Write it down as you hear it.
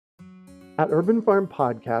At Urban Farm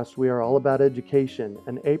Podcast, we are all about education,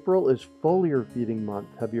 and April is foliar feeding month.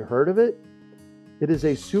 Have you heard of it? It is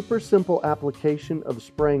a super simple application of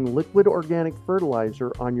spraying liquid organic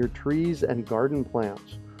fertilizer on your trees and garden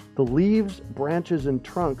plants. The leaves, branches, and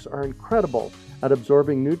trunks are incredible at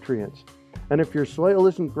absorbing nutrients. And if your soil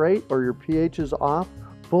isn't great or your pH is off,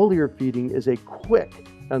 foliar feeding is a quick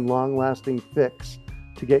and long-lasting fix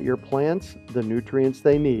to get your plants the nutrients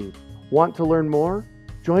they need. Want to learn more?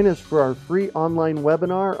 Join us for our free online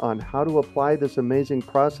webinar on how to apply this amazing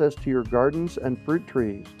process to your gardens and fruit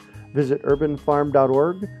trees. Visit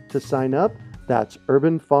urbanfarm.org to sign up. That's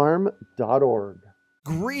urbanfarm.org.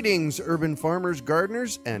 Greetings, urban farmers,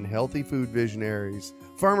 gardeners, and healthy food visionaries.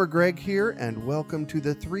 Farmer Greg here, and welcome to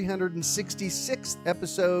the 366th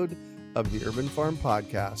episode of the Urban Farm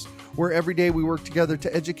Podcast, where every day we work together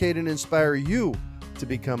to educate and inspire you to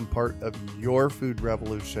become part of your food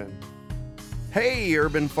revolution. Hey,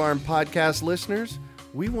 Urban Farm Podcast listeners,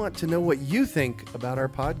 we want to know what you think about our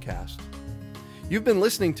podcast. You've been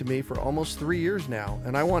listening to me for almost 3 years now,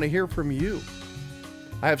 and I want to hear from you.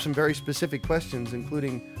 I have some very specific questions,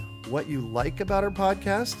 including what you like about our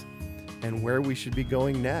podcast and where we should be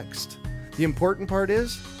going next. The important part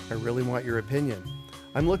is, I really want your opinion.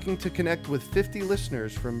 I'm looking to connect with 50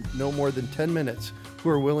 listeners from no more than 10 minutes who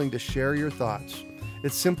are willing to share your thoughts.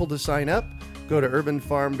 It's simple to sign up. Go to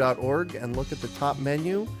urbanfarm.org and look at the top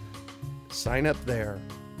menu. Sign up there.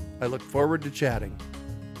 I look forward to chatting.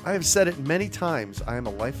 I have said it many times, I am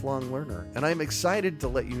a lifelong learner, and I'm excited to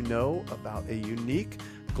let you know about a unique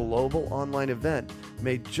global online event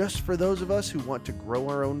made just for those of us who want to grow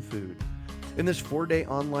our own food. In this 4-day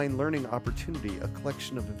online learning opportunity, a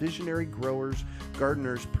collection of visionary growers,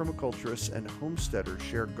 gardeners, permaculturists, and homesteaders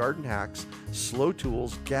share garden hacks, slow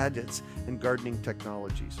tools, gadgets, and gardening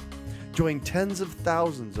technologies. Join tens of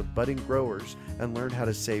thousands of budding growers and learn how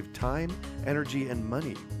to save time, energy, and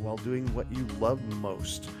money while doing what you love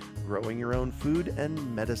most, growing your own food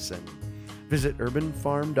and medicine. Visit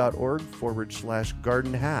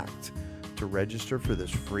urbanfarm.org/gardenhacked to register for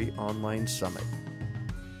this free online summit.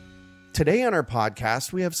 Today on our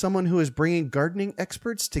podcast, we have someone who is bringing gardening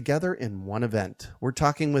experts together in one event. We're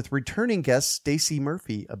talking with returning guest Stacey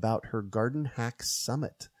Murphy about her Garden Hack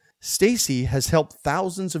Summit. Stacey has helped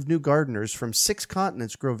thousands of new gardeners from 6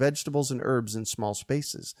 continents grow vegetables and herbs in small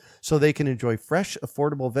spaces so they can enjoy fresh,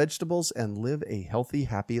 affordable vegetables and live a healthy,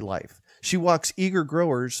 happy life. She walks eager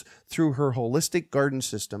growers through her holistic garden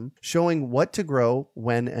system, showing what to grow,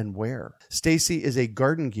 when, and where. Stacey is a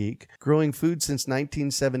garden geek, growing food since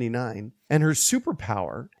 1979, and her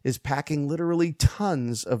superpower is packing literally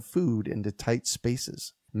tons of food into tight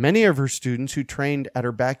spaces. Many of her students who trained at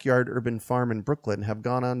her backyard urban farm in Brooklyn have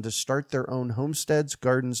gone on to start their own homesteads,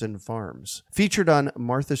 gardens, and farms. Featured on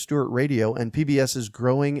Martha Stewart Radio and PBS's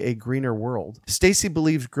Growing a Greener World, Stacey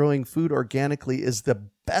believes growing food organically is the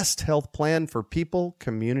best health plan for people,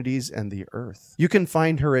 communities, and the earth. You can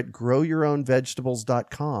find her at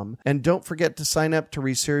growyourownvegetables.com, and don't forget to sign up to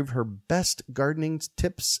receive her best gardening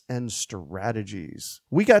tips and strategies.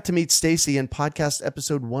 We got to meet Stacey in podcast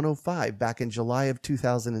episode 105 back in July of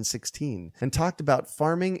 2016 and talked about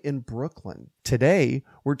farming in Brooklyn. Today,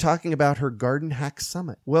 we're talking about her Garden Hack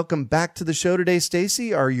Summit. Welcome back to the show today,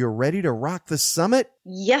 Stacey. Are you ready to rock the summit?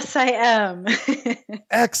 Yes, I am.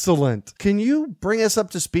 Excellent. Can you bring us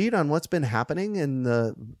up to speed on what's been happening in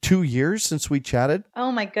the 2 years since we chatted?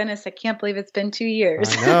 Oh my goodness, I can't believe it's been 2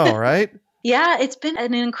 years. I know, right? Yeah, it's been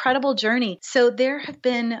an incredible journey. So there have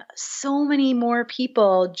been so many more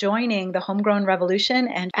people joining the homegrown revolution,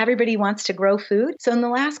 and everybody wants to grow food. So in the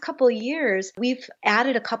last couple of years, we've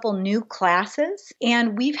added a couple new classes,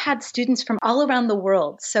 and we've had students from all around the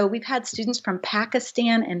world. So we've had students from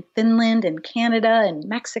Pakistan and Finland and Canada and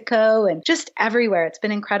Mexico and just everywhere. It's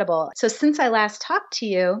been incredible. So since I last talked to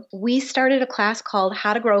you, we started a class called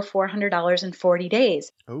How to Grow $400 in 40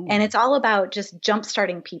 Days. Ooh. And it's all about just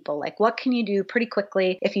jump-starting people. Like, what can you do pretty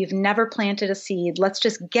quickly if you've never planted a seed? Let's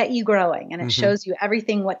just get you growing. And it shows you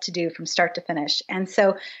everything what to do from start to finish. And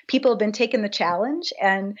so people have been taking the challenge,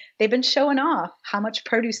 and they've been showing off how much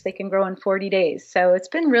produce they can grow in 40 days. So it's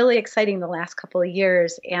been really exciting the last couple of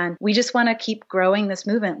years. And we just want to keep growing this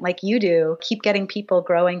movement like you do, keep getting people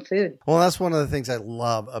growing food. Well, that's one of the things I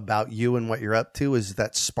love about you and what you're up to is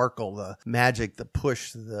that sparkle, the magic, the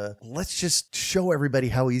push, let's just show everybody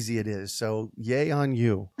how easy it is. So yay on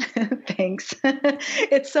you. Thanks.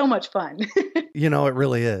 It's so much fun. You know, it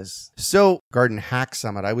really is. So Garden Hack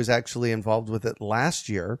Summit, I was actually involved with it last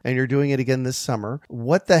year, and you're doing it again this summer.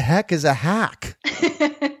 What the heck is a hack?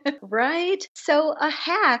 Right? So a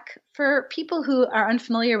hack For people who are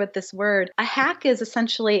unfamiliar with this word, a hack is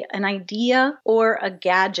essentially an idea or a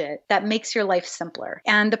gadget that makes your life simpler.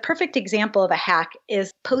 And the perfect example of a hack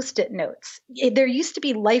is Post-it notes. There used to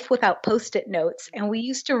be life without Post-it notes, and we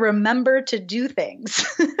used to remember to do things.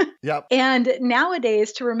 Yep. And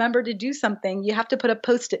nowadays, to remember to do something, you have to put a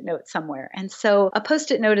Post-it note somewhere. And so a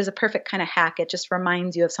Post-it note is a perfect kind of hack. It just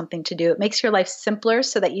reminds you of something to do. It makes your life simpler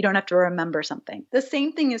so that you don't have to remember something. The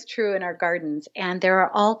same thing is true in our gardens. And there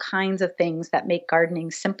are all kinds of things that make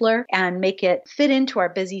gardening simpler and make it fit into our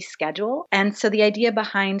busy schedule. And so the idea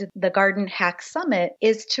behind the Garden Hack Summit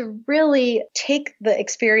is to really take the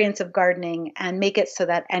experience of gardening and make it so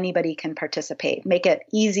that anybody can participate, make it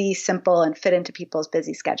easy, simple, and fit into people's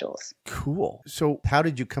busy schedules. Cool. So how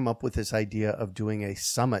did you come up with this idea of doing a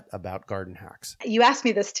summit about garden hacks? You asked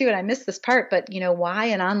me this too, and I missed this part, but why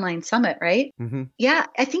an online summit, right? Mm-hmm. Yeah,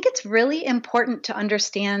 I think it's really important to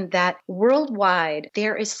understand that worldwide,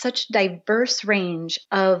 there is such diverse range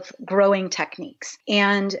of growing techniques.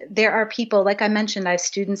 And there are people, like I mentioned, I have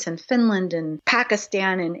students in Finland and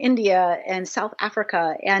Pakistan and India and South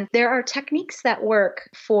Africa, and there are techniques that work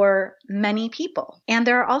for many people. And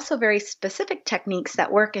there are also very specific techniques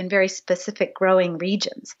that work in very specific growing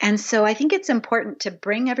regions. And so I think it's important to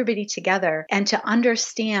bring everybody together and to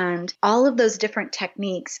understand all of those different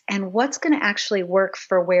techniques and what's going to actually work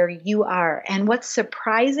for where you are. And what's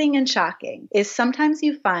surprising and shocking is sometimes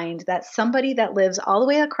you find that somebody that lives all the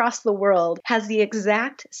way across the world has the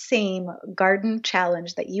exact same garden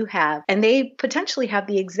challenge that you have, and they potentially have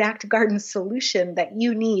the exact garden solution that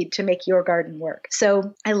you need to make your garden work.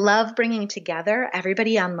 So I love bringing together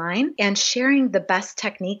everybody online and sharing the best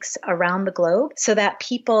techniques around the globe so that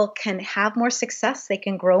people can have more success, they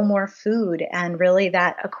can grow more food, and really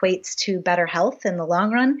that equates to better health in the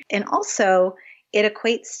long run. And also, it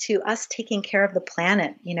equates to us taking care of the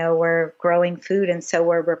planet. We're growing food, and so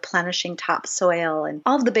we're replenishing topsoil and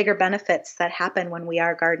all of the bigger benefits that happen when we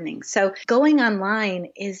are gardening. So going online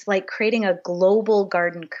is like creating a global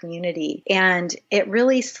garden community, and it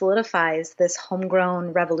really solidifies this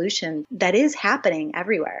homegrown revolution that is happening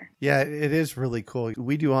everywhere. Yeah, it is really cool.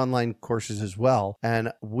 We do online courses as well,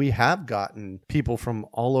 and we have gotten people from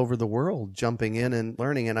all over the world jumping in and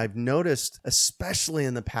learning. And I've noticed, especially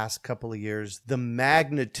in the past couple of years, the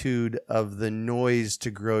magnitude of the noise to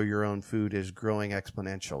grow your own food is growing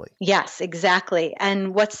exponentially. Yes, exactly.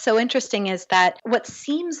 And what's so interesting is that what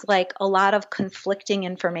seems like a lot of conflicting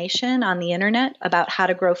information on the internet about how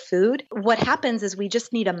to grow food, what happens is we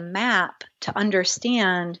just need a map to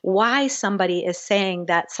understand why somebody is saying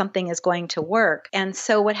that something is going to work. And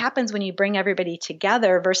so what happens when you bring everybody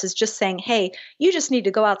together versus just saying, hey, you just need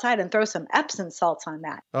to go outside and throw some Epsom salts on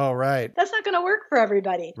that. Oh, right. That's not going to work for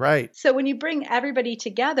everybody. Right. So when you bring everybody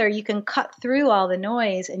together, you can cut through all the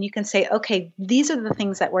noise and you can say, okay, these are the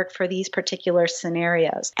things that work for these particular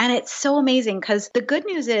scenarios. And it's so amazing because the good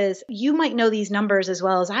news is you might know these numbers as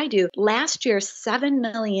well as I do. Last year, 7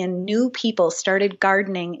 million new people started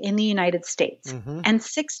gardening in the United States. Mm-hmm. And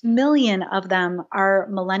 6 million of them are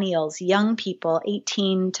millennials, young people,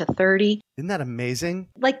 18 to 30. Isn't that amazing?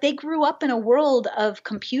 Like they grew up in a world of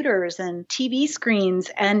computers and TV screens,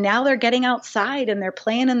 and now they're getting outside and they're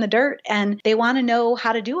playing in the dirt and they want to know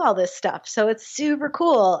how to do all this stuff. So it's super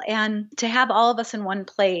cool. And to have all of us in one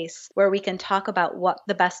place where we can talk about what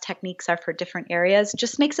the best techniques are for different areas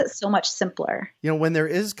just makes it so much simpler. When there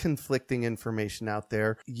is conflicting information out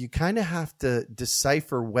there, you kind of have to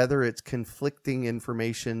decipher whether it's conflicting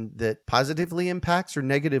information that positively impacts or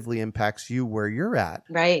negatively impacts you where you're at.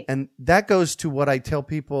 Right. And that goes to what I tell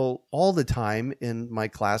people all the time in my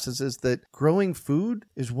classes is that growing food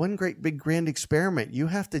is one great big grand experiment. You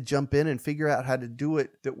have to jump in and figure out how to do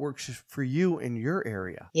it that works for you in your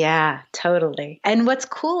area. Yeah, totally. And what's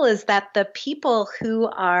cool is that the people who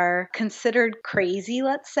are considered crazy,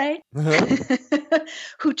 let's say,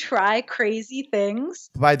 who try crazy things.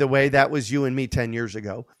 By the way, that was you and me 10 years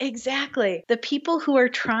ago. Exactly. The people who are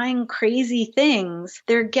trying crazy things,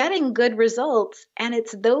 they're getting good results. And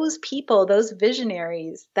it's those people, those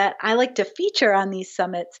visionaries that I like to feature on these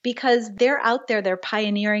summits because they're out there, they're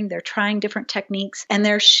pioneering, they're trying different techniques, and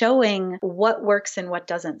they're showing what works and what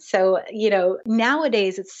doesn't. So,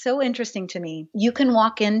 nowadays it's so interesting to me. You can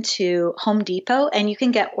walk into Home Depot and you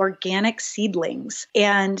can get organic seedlings.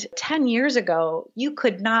 And 10 years ago, you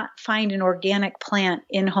could not find an organic plant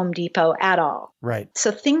in Home Depot at all. Right.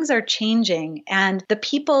 So things are changing. And the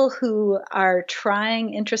people who are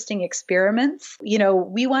trying interesting experiments,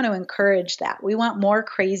 we want to encourage encourage that. We want more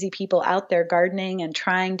crazy people out there gardening and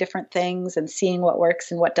trying different things and seeing what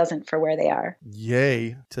works and what doesn't for where they are.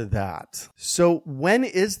 Yay to that. So when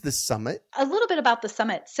is the summit? A little bit about the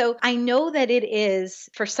summit. So I know that it is,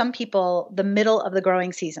 for some people, the middle of the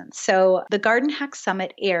growing season. So the Garden Hack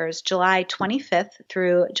Summit airs July 25th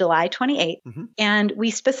through July 28th. Mm-hmm. And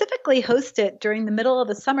we specifically host it during the middle of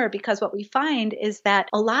the summer because what we find is that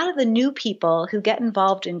a lot of the new people who get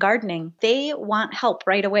involved in gardening, they want help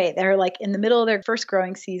right away. They're like in the middle of their first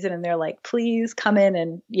growing season and they're like, please come in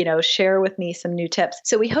and, share with me some new tips.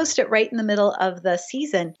 So we host it right in the middle of the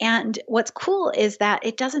season. And what's cool is that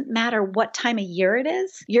it doesn't matter what time of year it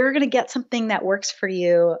is. You're going to get something that works for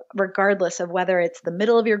you regardless of whether it's the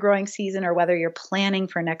middle of your growing season or whether you're planning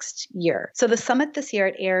for next year. So the summit this year,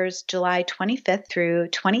 it airs July 25th through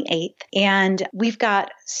 28th. And we've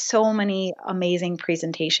got so many amazing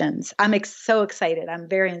presentations. I'm so excited. I'm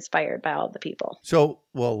very inspired by all the people. So,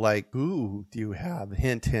 who do you have?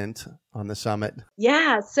 Hint, hint on the summit.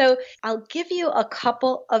 Yeah. So I'll give you a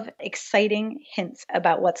couple of exciting hints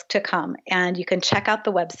about what's to come. And you can check out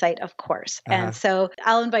the website, of course. Uh-huh. And so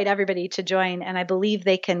I'll invite everybody to join. And I believe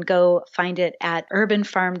they can go find it at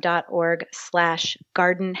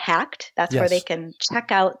urbanfarm.org/gardenhacked. That's where Yes. they can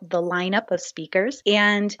check out the lineup of speakers.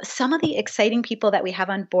 And some of the exciting people that we have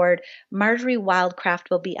on board, Marjorie Wildcraft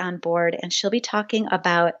will be on board, and she'll be talking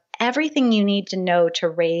about everything you need to know to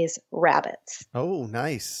raise rabbits. Oh,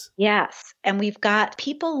 nice. Yes. And we've got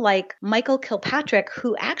people like Michael Kilpatrick,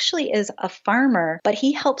 who actually is a farmer, but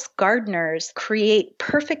he helps gardeners create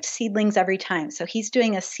perfect seedlings every time. So he's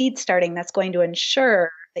doing a seed starting that's going to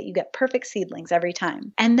ensure that you get perfect seedlings every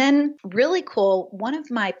time. And then really cool, one of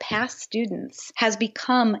my past students has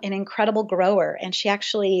become an incredible grower, and she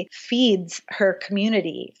actually feeds her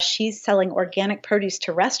community. She's selling organic produce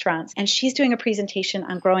to restaurants, and she's doing a presentation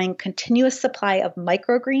on growing continuous supply of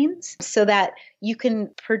microgreens so that you can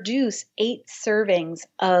produce 8 servings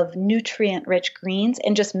of nutrient-rich greens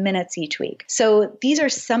in just minutes each week. So these are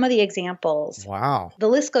some of the examples. Wow. The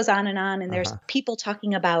list goes on, and there's people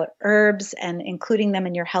talking about herbs and including them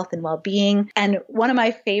in your health and well-being. And one of my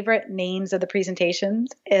favorite names of the presentations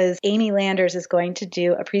is Amy Landers is going to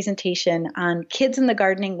do a presentation on kids in the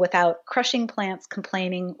gardening without crushing plants,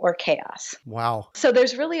 complaining, or chaos. Wow. So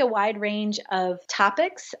there's really a wide range of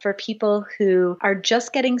topics for people who are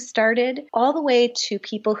just getting started, all the way to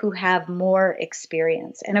people who have more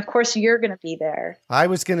experience. And of course, you're going to be there. I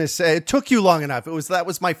was going to say, it took you long enough. That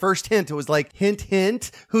was my first hint. It was like, hint,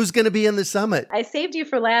 hint, who's going to be in the summit? I saved you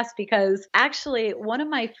for last because actually one of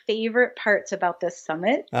my favorite parts about this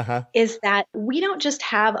summit is that we don't just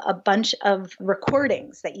have a bunch of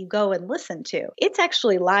recordings that you go and listen to. It's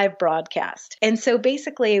actually live broadcast. And so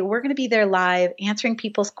basically, we're going to be there live, answering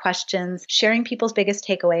people's questions, sharing people's biggest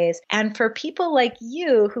takeaways. And for people like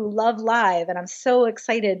you who love live, and I'm so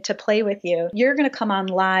excited to play with you, you're going to come on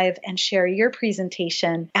live and share your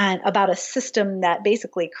presentation and about a system that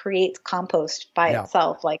basically creates compost by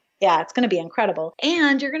itself. Yeah, it's going to be incredible.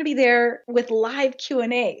 And you're going to be there with live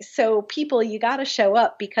Q&A. So people, you got to show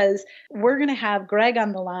up because we're going to have Greg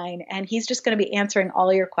on the line and he's just going to be answering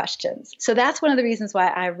all your questions. So that's one of the reasons why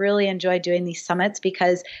I really enjoy doing these summits,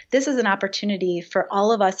 because this is an opportunity for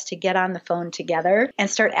all of us to get on the phone together and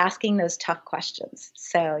start asking those tough questions.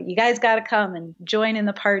 So you guys got to come and join in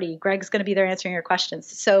the party. Greg's going to be there answering your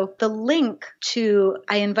questions. So the link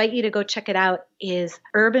I invite you to go check it out, is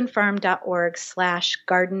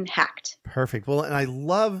urbanfarm.org/gardenhacked. Perfect. Well, and I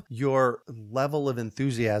love your level of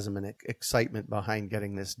enthusiasm and excitement behind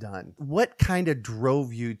getting this done. What kind of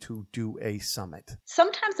drove you to do a summit?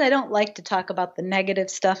 Sometimes I don't like to talk about the negative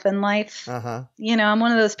stuff in life. Uh-huh. I'm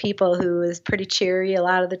one of those people who is pretty cheery a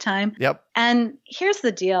lot of the time. Yep. And here's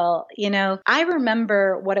the deal, I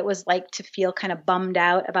remember what it was like to feel kind of bummed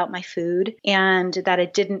out about my food and that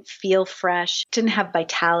it didn't feel fresh, didn't have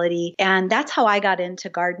vitality. And that's how I got into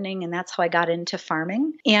gardening, and that's how I got into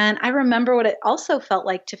farming. And I remember what it also felt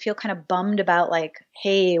like to feel kind of bummed about, like,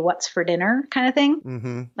 hey, what's for dinner kind of thing.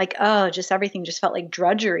 Mm-hmm. Like, just everything just felt like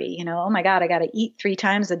drudgery, oh my God, I got to eat 3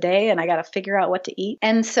 times a day and I got to figure out what to eat.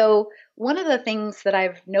 And so one of the things that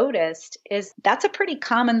I've noticed is that's a pretty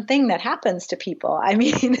common thing that happens to people. I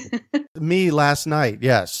mean, me last night.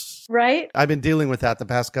 Yes. Right? I've been dealing with that the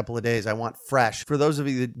past couple of days. I want fresh. For those of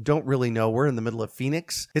you that don't really know, we're in the middle of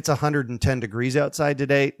Phoenix. It's 110 degrees outside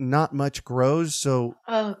today. Not much grows. So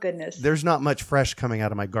oh, goodness. There's not much fresh coming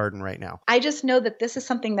out of my garden right now. I just know that this is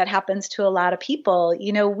something that happens to a lot of people.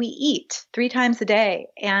 We eat 3 times a day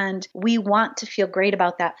and we want to feel great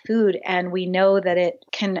about that food. And we know that it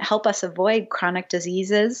can help us avoid chronic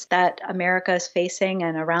diseases that America is facing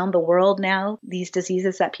and around the world now, these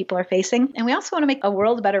diseases that people are facing. And we also want to make a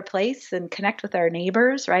world a better place place and connect with our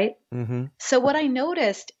neighbors, right? Mm-hmm. So what I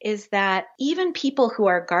noticed is that even people who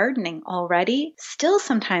are gardening already still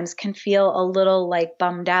sometimes can feel a little like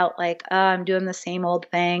bummed out, like, oh, I'm doing the same old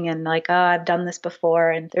thing, and like, oh, I've done this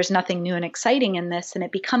before and there's nothing new and exciting in this. And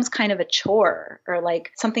it becomes kind of a chore or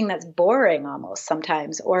like something that's boring almost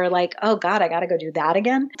sometimes, or like, oh God, I got to go do that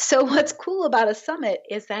again. So what's cool about a summit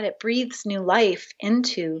is that it breathes new life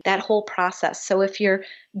into that whole process. So if you're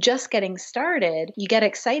just getting started, you get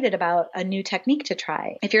excited about a new technique to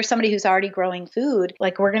try. If you're somebody who's already growing food,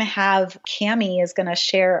 like we're going to have Cami is going to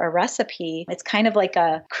share a recipe. It's kind of like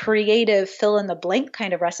a creative fill in the blank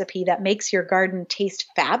kind of recipe that makes your garden taste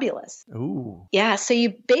fabulous. Ooh. Yeah. So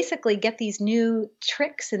you basically get these new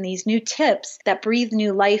tricks and these new tips that breathe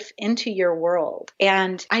new life into your world.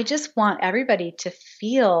 And I just want everybody to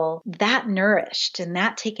feel that nourished and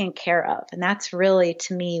that taken care of. And that's really,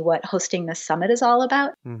 to me, what hosting the summit is all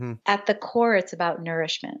about. Mm-hmm. At the core, it's about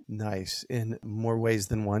nourishment. Nice. In more ways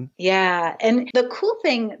than one. Yeah. And the cool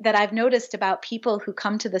thing that I've noticed about people who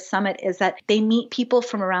come to the summit is that they meet people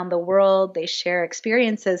from around the world. They share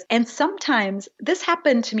experiences. And sometimes this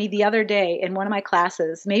happened to me the other day in one of my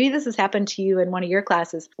classes. Maybe this has happened to you in one of your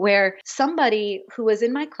classes, where somebody who was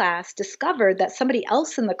in my class discovered that somebody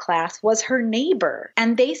else in the class was her neighbor.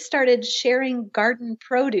 And they started sharing garden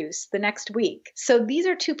produce the next week. So these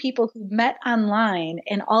are two people who met online,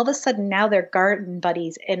 and all of a sudden now they're garden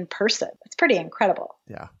buddies in person. It's pretty incredible.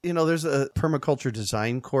 Yeah. You know, there's a permaculture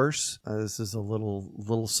design course. This is a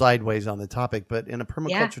little sideways on the topic, but in a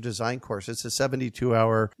permaculture design course, it's a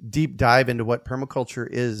 72-hour deep dive into what permaculture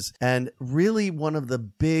is. And really one of the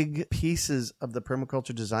big pieces of the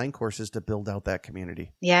permaculture design course is to build out that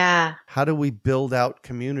community. Yeah. How do we build out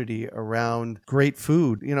community around great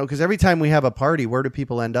food? You know, because every time we have a party, where do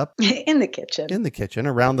people end up? In the kitchen. In the kitchen,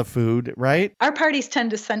 around the food, right? Our parties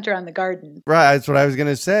tend to center on the garden. Right. That's what I was going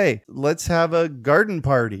to say. Let's have a garden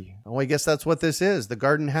party. Oh, I guess that's what this is. The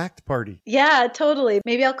Garden Hacked Party. Yeah, totally.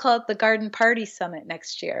 Maybe I'll call it the Garden Party Summit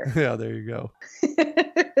next year. Yeah, there you go.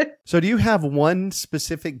 So do you have one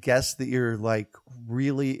specific guest that you're like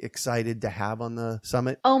really excited to have on the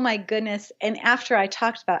summit? Oh my goodness. And after I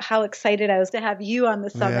talked about how excited I was to have you on the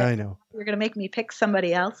summit, yeah, I know. You're going to make me pick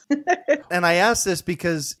somebody else. And I ask this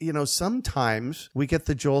because, you know, sometimes we get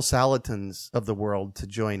the Joel Salatins of the world to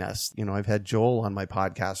join us. You know, I've had Joel on my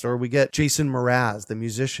podcast, or we get Jason Mraz, the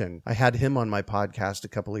musician. I had him on my podcast a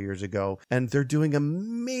couple of years ago, and they're doing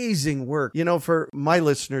amazing work. You know, for my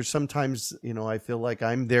listeners, sometimes, you know, I feel like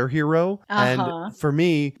I'm their hero. And for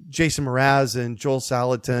me, Jason Mraz and Joel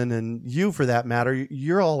Salatin, and you for that matter,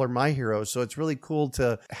 you're all are my heroes. So it's really cool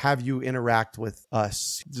to have you interact with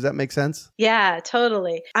us. Does that make sense? Yeah,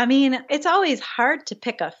 totally. I mean, it's always hard to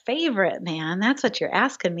pick a favorite, man. That's what you're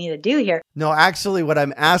asking me to do here. No, actually, what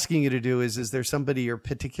I'm asking you to do is there somebody you're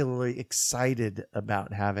particularly excited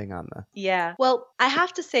about having on the... Yeah. Well, I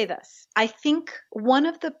have to say this. I think one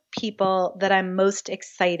of the people that I'm most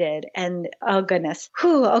excited and oh goodness.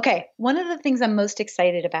 Okay. One of the things I'm most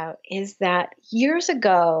excited about is that years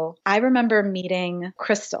ago, I remember meeting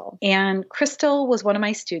Crystal, and Crystal was one of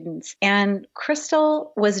my students, and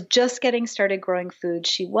Crystal was just getting started growing food.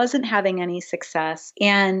 She wasn't having any success,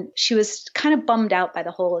 and she was kind of bummed out by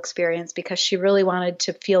the whole experience because she really wanted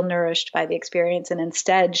to feel nourished by the experience. And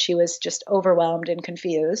instead she was just overwhelmed and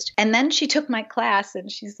confused. And then she took my class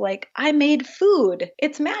and she's like, I made food.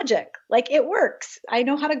 It's magic. Like it works. I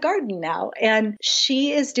know how to garden now. And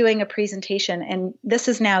she is doing a presentation. And this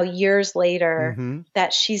is now years later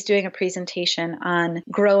that she's doing a presentation on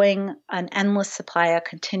growing an endless supply, a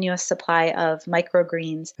continuous supply of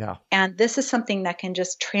microgreens. Yeah. And this is something that can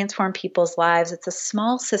just transform people's lives. It's a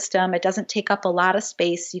small system. It doesn't take up a lot of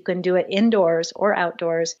space. You can do it indoors or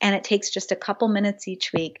outdoors. And it takes just a couple minutes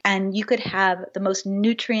each week. And you could have the most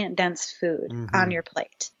nutrient dense food on your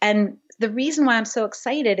plate. And the reason why I'm so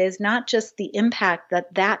excited is not just the impact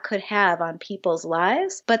that that could have on people's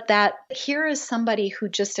lives, but that here is somebody who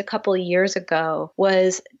just a couple of years ago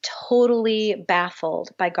was totally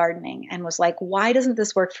baffled by gardening and was like, why doesn't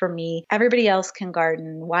this work for me? Everybody else can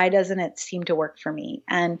garden. Why doesn't it seem to work for me?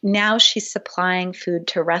 And now she's supplying food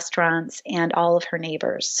to restaurants and all of her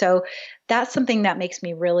neighbors. So that's something that makes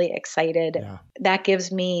me really excited. Yeah. That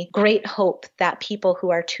gives me great hope that people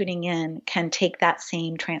who are tuning in can take that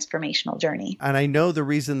same transformational journey. And I know the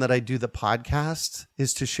reason that I do the podcast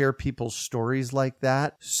is to share people's stories like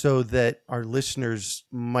that so that our listeners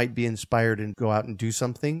might be inspired and go out and do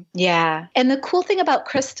something. Yeah. And the cool thing about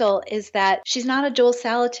Crystal is that she's not a Joel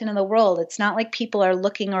Salatin in the world. It's not like people are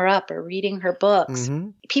looking her up or reading her books.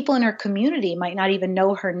 People in her community might not even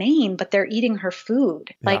know her name, but they're eating her food.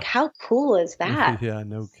 Yeah. Like, how cool cool is that? Yeah,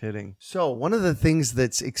 no kidding. So one of the things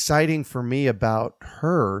that's exciting for me about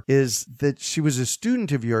her is that she was a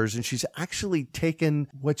student of yours, and she's actually taken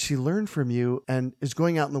what she learned from you and is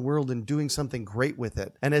going out in the world and doing something great with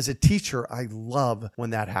it. And as a teacher, I love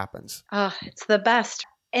when that happens. Oh, it's the best.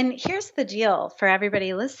 And here's the deal for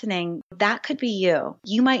everybody listening. That could be you.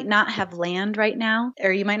 You might not have land right now,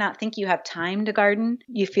 or you might not think you have time to garden.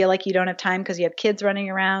 You feel like you don't have time because you have kids running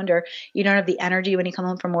around, or you don't have the energy when you come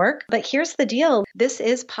home from work. But here's the deal. This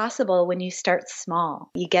is possible when you start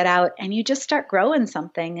small. You get out and you just start growing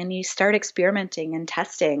something, and you start experimenting and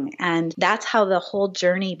testing. And that's how the whole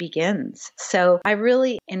journey begins. So I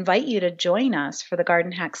really invite you to join us for the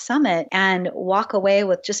Garden Hack Summit and walk away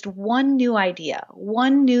with just one new idea,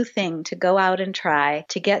 one new thing to go out and try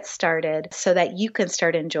to get started so that you can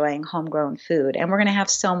start enjoying homegrown food. And we're going to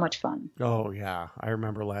have so much fun. Oh, yeah. I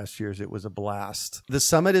remember last year's. It was a blast. The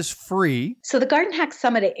summit is free. So the Garden Hack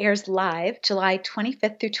Summit, it airs live July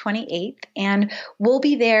 25th through 28th. And we'll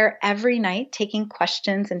be there every night taking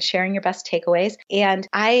questions and sharing your best takeaways. And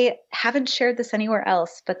I haven't shared this anywhere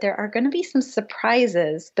else, but there are going to be some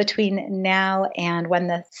surprises between now and when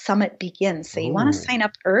the summit begins. So you want to sign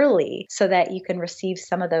up early so that you can receive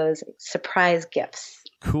some of those surprise gifts.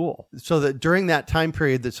 Cool. So that during that time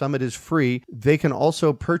period, the summit is free. They can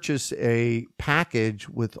also purchase a package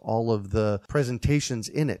with all of the presentations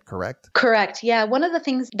in it, correct? Correct. Yeah. One of the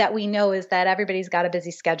things that we know is that everybody's got a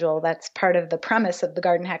busy schedule. That's part of the premise of the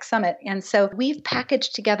Garden Hack Summit. And so we've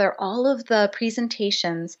packaged together all of the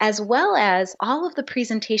presentations as well as all of the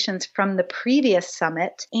presentations from the previous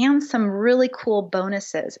summit and some really cool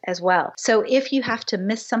bonuses as well. So if you have to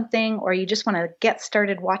miss something or you just want to get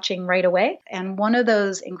started watching right away, and one of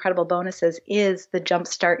those incredible bonuses is the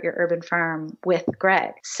Jumpstart Your Urban Farm with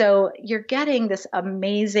Greg. So you're getting this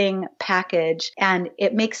amazing package, and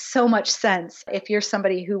it makes so much sense. If you're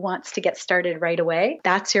somebody who wants to get started right away,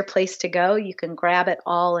 that's your place to go. You can grab it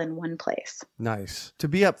all in one place. Nice. To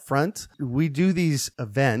be up front, we do these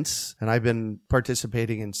events, and I've been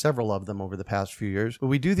participating in several of them over the past few years, but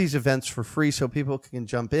we do these events for free so people can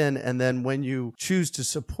jump in. And then when you choose to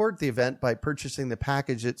support the event by purchasing the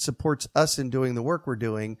package, it supports us in doing the work we're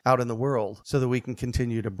doing out in the world so that we can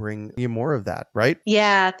continue to bring you more of that, right?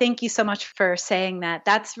 Yeah. Thank you so much for saying that.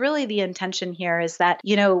 That's really the intention here is that,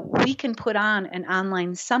 we can put on an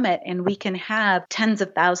online summit and we can have tens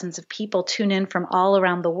of thousands of people tune in from all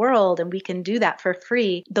around the world, and we can do that for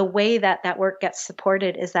free. The way that that work gets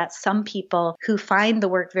supported is that some people who find the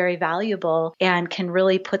work very valuable and can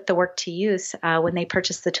really put the work to use when they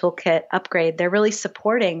purchase the toolkit upgrade, they're really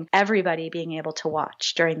supporting everybody being able to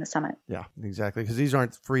watch during the summit. Yeah, exactly. Because these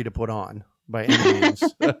aren't free to put on by any means.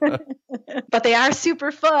 But they are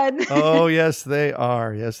super fun. Oh, yes, they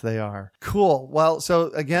are. Yes, they are. Cool. Well,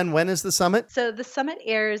 so again, when is the summit? So the summit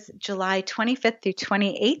airs July 25th through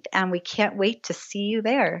 28th, and we can't wait to see you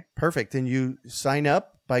there. Perfect. And you sign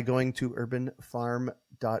up by going to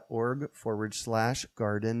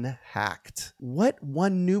urbanfarm.org/garden hacked. What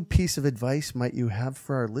one new piece of advice might you have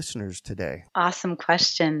for our listeners today? Awesome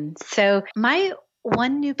question. So my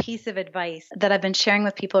one new piece of advice that I've been sharing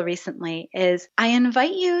with people recently is I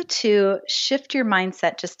invite you to shift your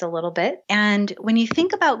mindset just a little bit. And when you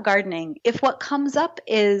think about gardening, if what comes up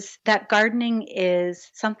is that gardening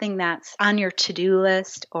is something that's on your to-do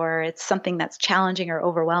list or it's something that's challenging or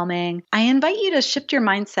overwhelming, I invite you to shift your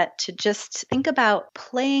mindset to just think about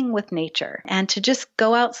playing with nature and to just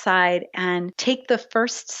go outside and take the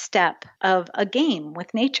first step of a game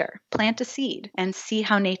with nature. Plant a seed and see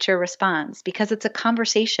how nature responds, because it's a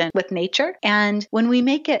conversation with nature. And when we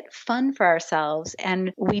make it fun for ourselves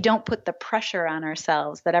and we don't put the pressure on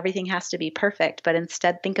ourselves that everything has to be perfect, but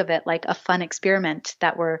instead think of it like a fun experiment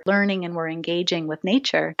that we're learning and we're engaging with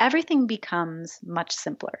nature, everything becomes much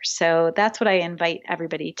simpler. So that's what I invite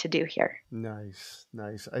everybody to do here. Nice,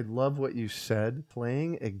 nice. I love what you said.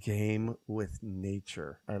 Playing a game with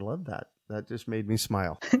nature. I love that. That just made me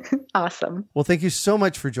smile. Awesome. Well, thank you so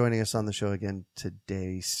much for joining us on the show again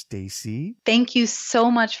today, Stacey. Thank you so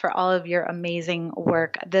much for all of your amazing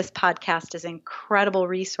work. This podcast is an incredible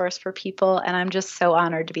resource for people, and I'm just so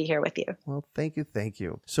honored to be here with you. Well, thank you. Thank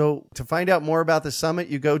you. So to find out more about the summit,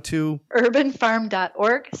 you go to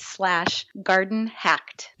urbanfarm.org/garden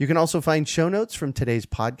hacked. You can also find show notes from today's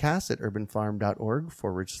podcast at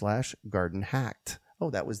urbanfarm.org/garden hacked. Oh,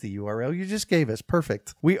 that was the URL you just gave us.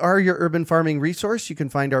 Perfect. We are your urban farming resource. You can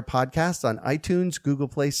find our podcast on iTunes, Google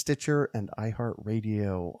Play, Stitcher, and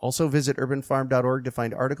iHeartRadio. Also visit urbanfarm.org to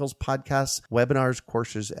find articles, podcasts, webinars,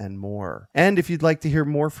 courses, and more. And if you'd like to hear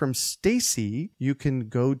more from Stacey, you can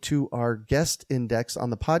go to our guest index on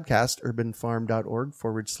the podcast,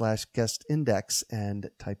 urbanfarm.org/guest index, and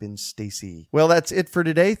type in Stacey. Well, that's it for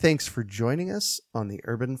today. Thanks for joining us on the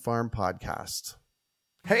Urban Farm Podcast.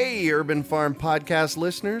 Hey, Urban Farm Podcast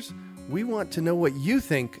listeners. We want to know what you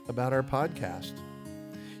think about our podcast.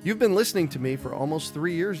 You've been listening to me for almost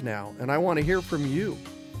 3 years now, and I want to hear from you.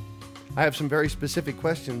 I have some very specific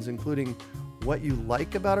questions, including what you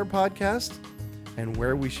like about our podcast and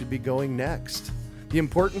where we should be going next. The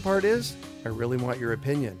important part is, I really want your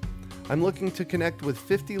opinion. I'm looking to connect with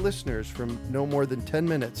 50 listeners from no more than 10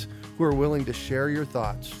 minutes who are willing to share your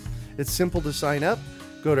thoughts. It's simple to sign up.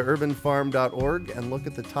 Go to urbanfarm.org and look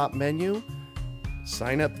at the top menu.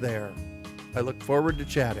 Sign up there. I look forward to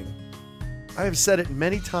chatting. I have said it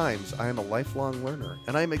many times, I am a lifelong learner,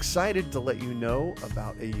 and I'm excited to let you know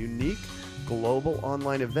about a unique global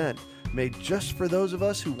online event made just for those of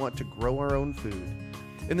us who want to grow our own food.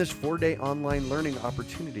 In this 4-day online learning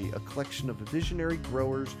opportunity, a collection of visionary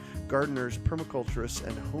growers, gardeners, permaculturists,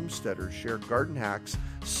 and homesteaders share garden hacks,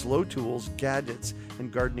 slow tools, gadgets,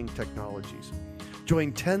 and gardening technologies.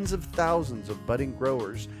 Join tens of thousands of budding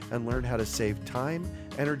growers and learn how to save time,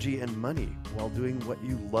 energy, and money while doing what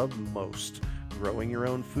you love most, growing your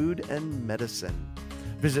own food and medicine.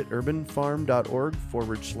 Visit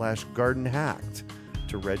urbanfarm.org/garden hacked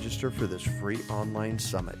to register for this free online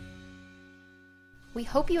summit. We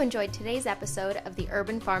hope you enjoyed today's episode of the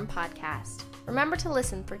Urban Farm Podcast. Remember to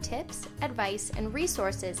listen for tips, advice, and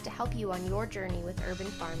resources to help you on your journey with urban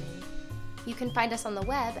farming. You can find us on the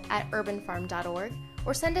web at urbanfarm.org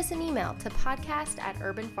or send us an email to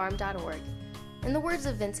podcast@urbanfarm.org. In the words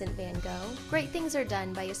of Vincent van Gogh, great things are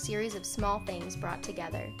done by a series of small things brought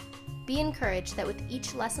together. Be encouraged that with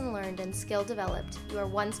each lesson learned and skill developed, you are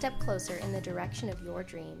one step closer in the direction of your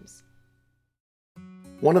dreams.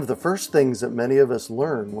 One of the first things that many of us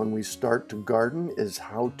learn when we start to garden is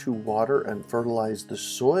how to water and fertilize the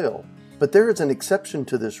soil. But there is an exception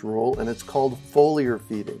to this rule, and it's called foliar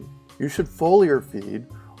feeding. You should foliar feed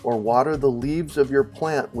or water the leaves of your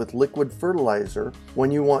plant with liquid fertilizer when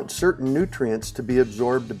you want certain nutrients to be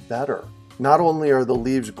absorbed better. Not only are the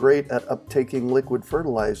leaves great at uptaking liquid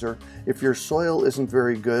fertilizer, if your soil isn't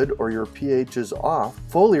very good or your pH is off,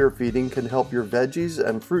 foliar feeding can help your veggies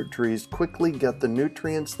and fruit trees quickly get the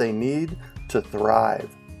nutrients they need to thrive.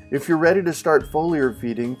 If you're ready to start foliar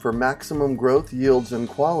feeding for maximum growth, yields, and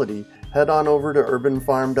quality, head on over to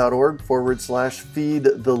urbanfarm.org/feed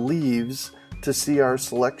the leaves to see our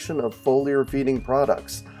selection of foliar feeding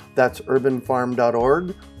products. That's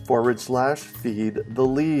urbanfarm.org/feed the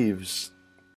leaves.